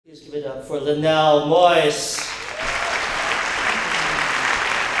Please give it up for Lenelle Moi.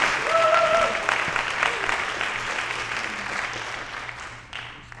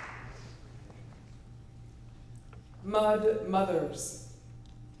 Mud Mothers.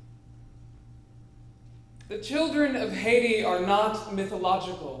 The children of Haiti are not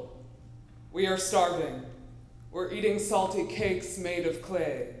mythological. We are starving. We're eating salty cakes made of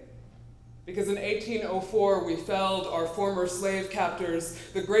clay. Because in 1804 we felled our former slave captors,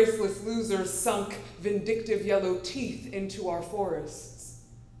 the graceless losers sunk vindictive yellow teeth into our forests.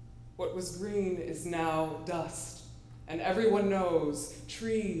 What was green is now dust, and everyone knows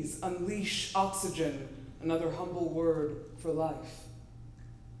trees unleash oxygen, another humble word for life.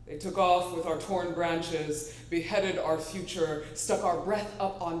 They took off with our torn branches, beheaded our future, stuck our breath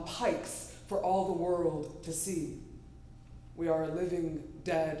up on pikes for all the world to see. We are a living,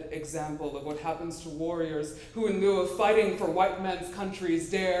 dead example of what happens to warriors who, in lieu of fighting for white men's countries,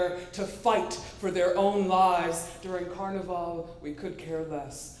 dare to fight for their own lives. During Carnival, we could care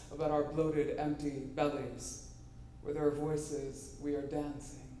less about our bloated, empty bellies. Where there are voices, we are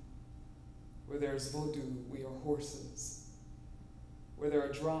dancing. Where there's voodoo, we are horses. Where there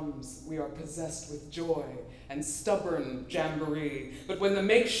are drums, we are possessed with joy and stubborn jamboree. But when the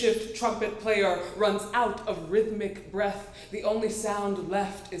makeshift trumpet player runs out of rhythmic breath, the only sound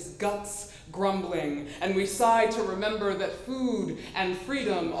left is guts grumbling, and we sigh to remember that food and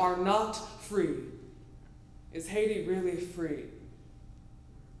freedom are not free. Is Haiti really free?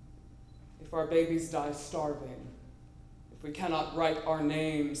 If our babies die starving, if we cannot write our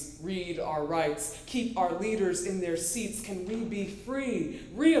names, read our rights, keep our leaders in their seats, can we be free,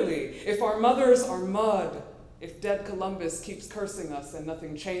 really? If our mothers are mud, if dead Columbus keeps cursing us and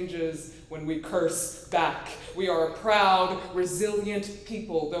nothing changes when we curse back. We are a proud, resilient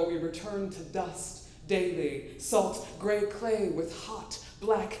people, though we return to dust daily, salt gray clay with hot,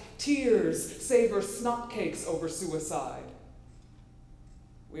 black tears, savor snot cakes over suicide.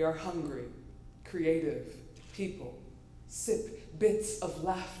 We are hungry, creative people. Sip bits of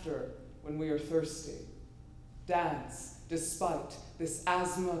laughter when we are thirsty. Dance despite this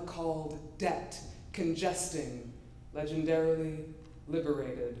asthma called debt, congesting legendarily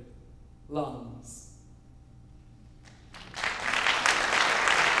liberated lungs.